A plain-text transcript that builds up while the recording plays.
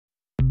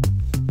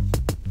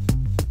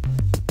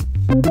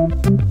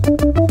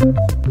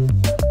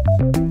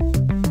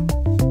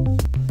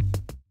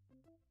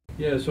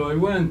Yeah, so I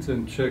went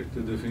and checked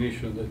the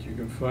definition that you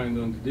can find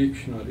on the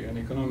dictionary, and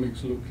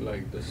economics look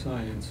like the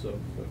science of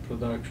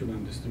production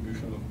and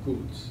distribution of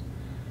goods.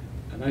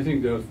 And I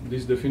think that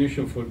this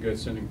definition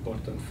forgets an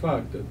important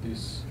fact, that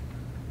these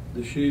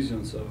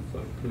decisions of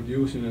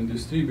producing and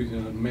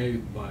distributing are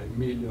made by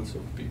millions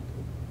of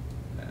people.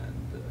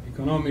 And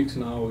economics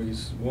now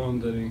is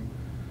wondering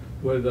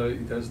whether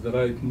it has the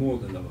right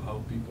model of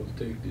how people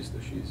take these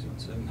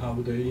decisions and how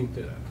they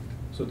interact.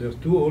 So there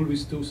are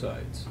always two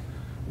sides.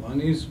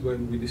 One is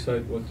when we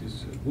decide what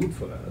is good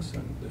for us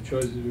and the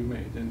choices we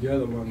made, and the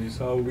other one is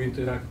how we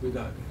interact with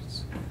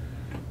others.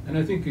 And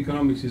I think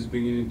economics is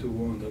beginning to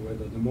wonder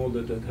whether the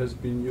model that has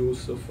been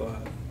used so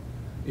far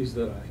is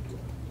the right one.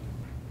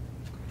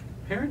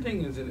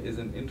 Parenting is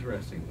an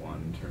interesting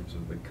one in terms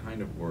of the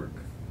kind of work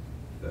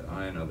that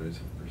I and others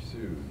have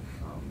pursued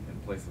in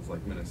places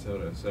like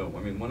Minnesota. So,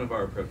 I mean, one of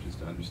our approaches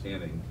to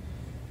understanding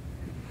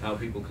how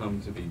people come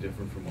to be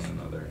different from one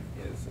another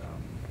is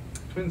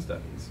twin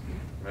studies,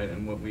 right?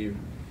 And what we've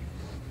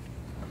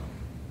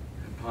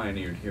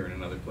pioneered here and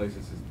in other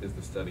places is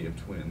the study of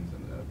twins,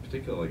 and a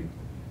particularly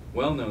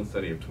well-known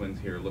study of twins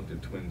here looked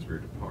at twins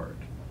reared apart,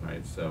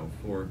 right? So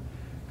for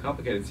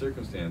complicated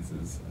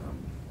circumstances,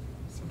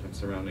 sometimes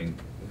surrounding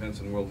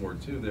events in World War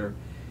II, there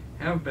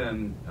have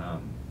been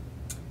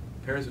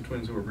pairs of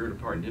twins who were reared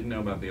apart and didn't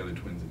know about the other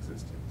twins'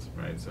 existence,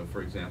 right? So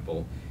for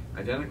example,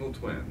 identical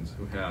twins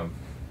who have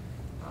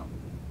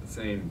the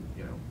same,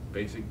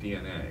 basic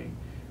DNA,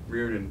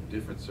 reared in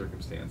different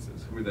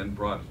circumstances, who were then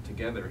brought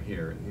together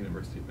here at the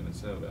University of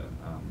Minnesota,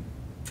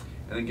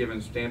 and then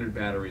given standard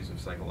batteries of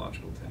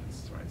psychological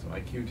tests, right? So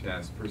IQ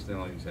tests,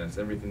 personality tests,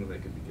 everything that they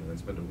could be given.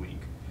 Spent a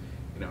week,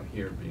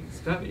 here being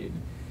studied.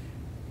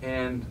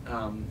 And,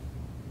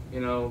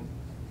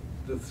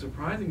 the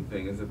surprising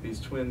thing is that these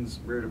twins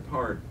reared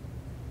apart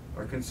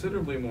are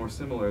considerably more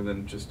similar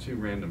than just two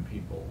random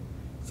people,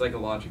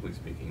 psychologically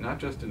speaking, not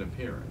just in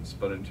appearance,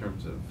 but in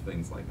terms of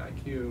things like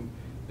IQ,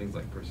 things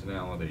like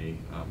personality,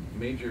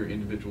 major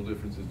individual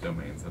differences,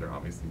 domains that are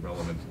obviously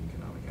relevant to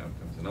economic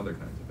outcomes and other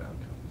kinds of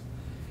outcomes.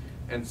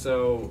 And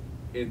so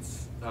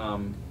it's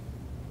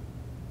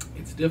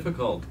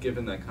difficult,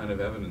 given that kind of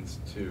evidence,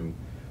 to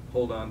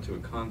hold on to a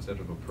concept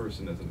of a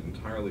person as an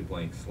entirely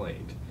blank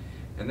slate.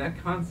 And that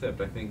concept,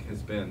 I think,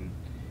 has been,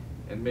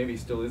 and maybe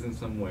still is in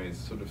some ways,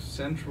 sort of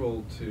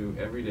central to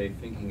everyday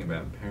thinking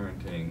about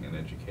parenting and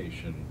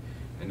education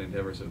and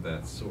endeavors of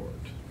that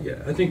sort.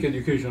 Yeah, I think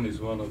education is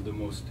one of the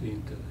most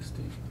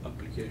interesting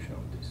applications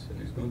of this,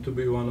 and it's going to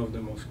be one of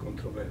the most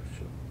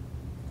controversial.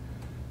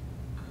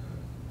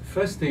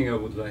 First thing I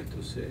would like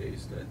to say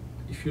is that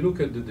if you look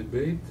at the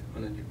debate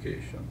on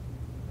education,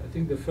 I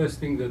think the first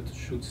thing that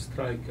should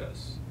strike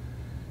us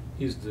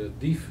is the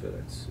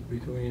difference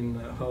between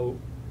how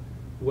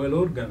well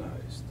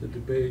organized the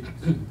debate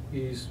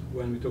is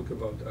when we talk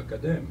about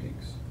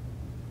academics,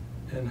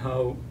 and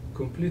how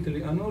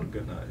completely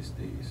unorganized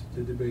is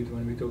the debate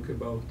when we talk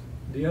about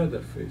the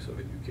other phase of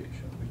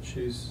education, which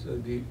is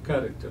the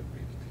character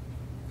building.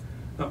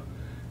 Now,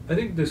 I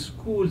think the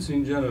schools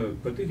in general,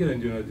 particularly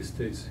in the United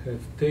States,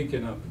 have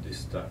taken up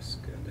this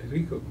task, and they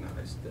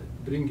recognize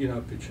that bringing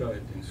up a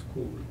child in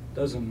school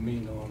doesn't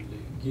mean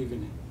only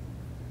giving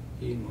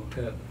him or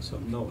her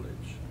some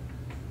knowledge,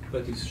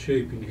 but it's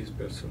shaping his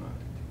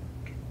personality.